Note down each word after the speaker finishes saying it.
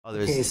Oh,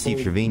 there's Okay, Steve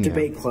so Trevino.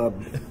 debate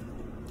club.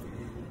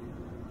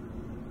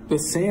 The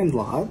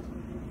Sandlot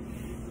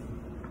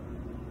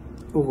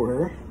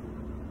or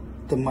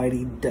the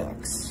Mighty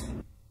Ducks?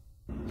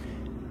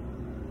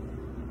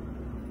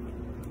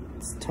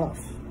 It's tough.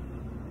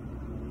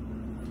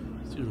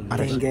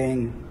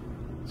 Gang.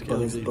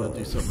 Buzz,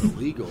 do something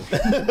illegal.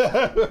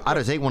 I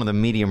just ate one of the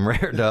medium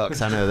rare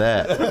ducks. I know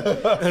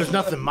that. There's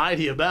nothing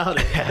mighty about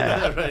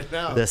it right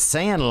now. The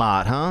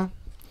Sandlot, huh?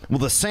 Well,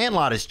 the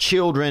Sandlot is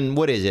children.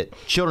 What is it?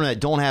 Children that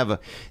don't have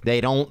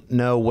they don't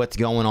know what's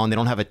going on. They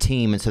don't have a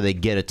team, and so they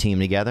get a team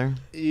together.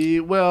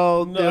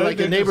 Well, No, they're like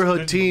a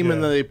neighborhood team, yeah.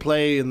 and then they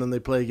play,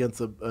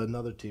 against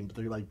another team. But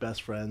they're like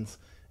best friends.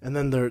 And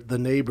then the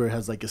neighbor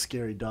has like a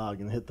scary dog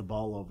and hit the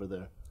ball over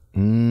there.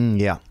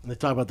 Yeah. And they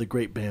talk about the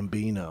great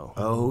Bambino.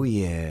 Oh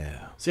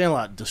yeah.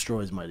 Sandlot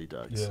destroys Mighty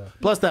Ducks. Yeah.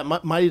 Plus that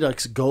Mighty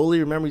Ducks goalie,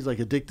 remember he's like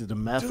addicted to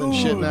meth and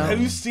shit now.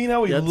 Have you seen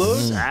how he That's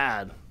looks?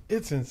 sad.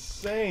 It's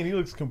insane. He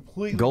looks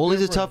completely Goalie's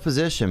different. a tough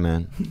position,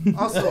 man.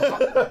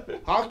 Also,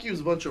 hockey was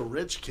a bunch of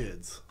rich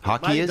kids.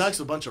 Hockey Mighty is? Ducks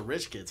was a bunch of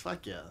rich kids.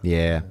 Fuck yeah.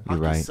 Yeah, you're Hockey's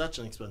right. such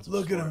an expensive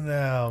Look sport. at him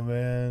now,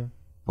 man.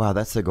 Wow,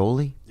 that's the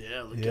goalie.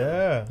 Yeah, look at him.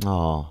 Yeah.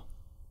 Oh.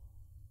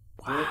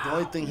 The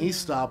only thing he's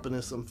stopping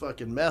is some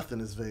fucking meth in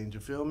his veins. You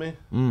feel me?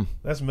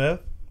 That's meth.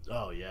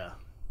 Oh yeah.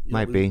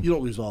 Might be. You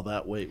don't lose all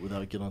that weight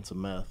without getting on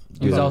some meth.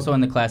 He was also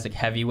in the classic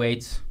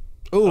heavyweights.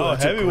 Ooh, Oh,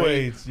 that's a great-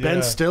 heavyweights. Yeah.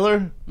 Ben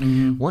Stiller.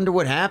 Wonder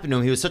what happened to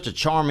him. He was such a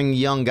charming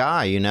young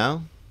guy, you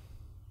know?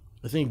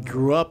 I think he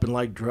grew up and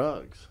liked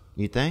drugs.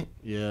 You think?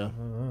 Yeah.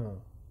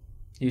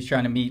 He was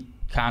trying to meet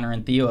Connor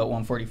and Theo at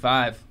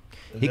 145.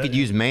 He could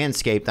use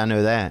Manscaped, I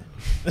know that.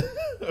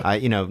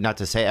 You know, not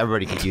to say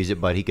everybody could use it,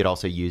 but he could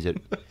also use it.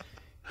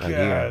 Right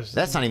here. Gosh.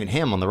 That's not even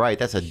him on the right.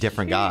 That's a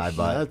different guy,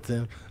 but That's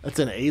him. That's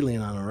an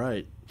alien on the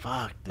right.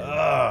 Fuck, dude.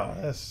 Ah,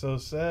 that's so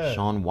sad.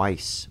 Sean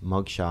Weiss,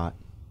 mugshot.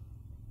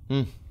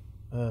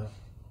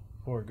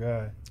 Poor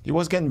guy. He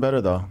was getting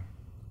better though.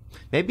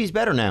 Maybe he's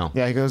better now.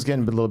 Yeah, he was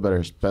getting a little better.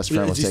 His best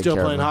friend was Is he taking still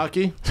care playing of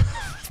him. hockey?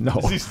 No.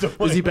 Is he still Is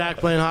playing? he back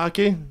playing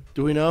hockey?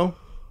 Do we know?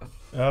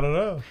 I don't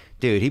know.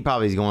 Dude, he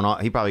probably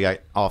got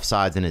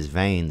offsides in his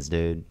veins,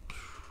 dude.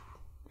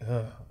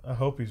 I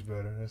hope he's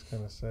better. That's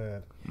kind of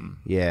sad.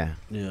 Yeah,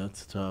 Yeah,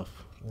 it's tough.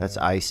 that's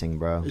icing,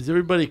 bro. Is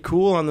everybody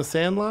cool on the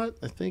Sandlot?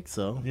 I think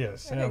so. Yeah,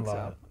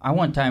 Sandlot. I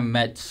one time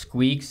met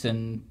Squeaks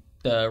and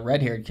the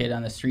red-haired kid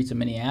on the streets of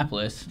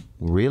Minneapolis.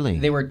 Really?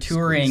 They were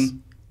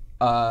touring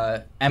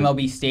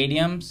MLB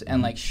stadiums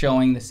and like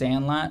showing the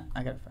Sandlot.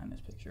 I gotta find this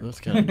picture. That's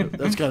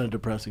kind of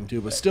depressing too,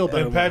 but still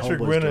better. And than what Patrick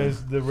Homeboy's Renner doing.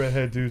 is the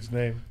redhead dude's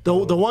name. the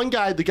one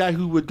guy, the guy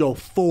who would go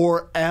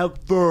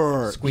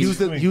forever. He was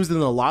in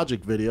the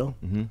Logic video.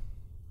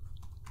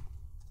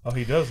 Oh,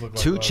 he does look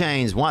like Two Logic.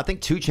 Chainz. I think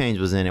Two Chainz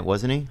was in it,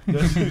 wasn't he?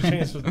 Those 2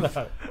 Chainz was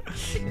not.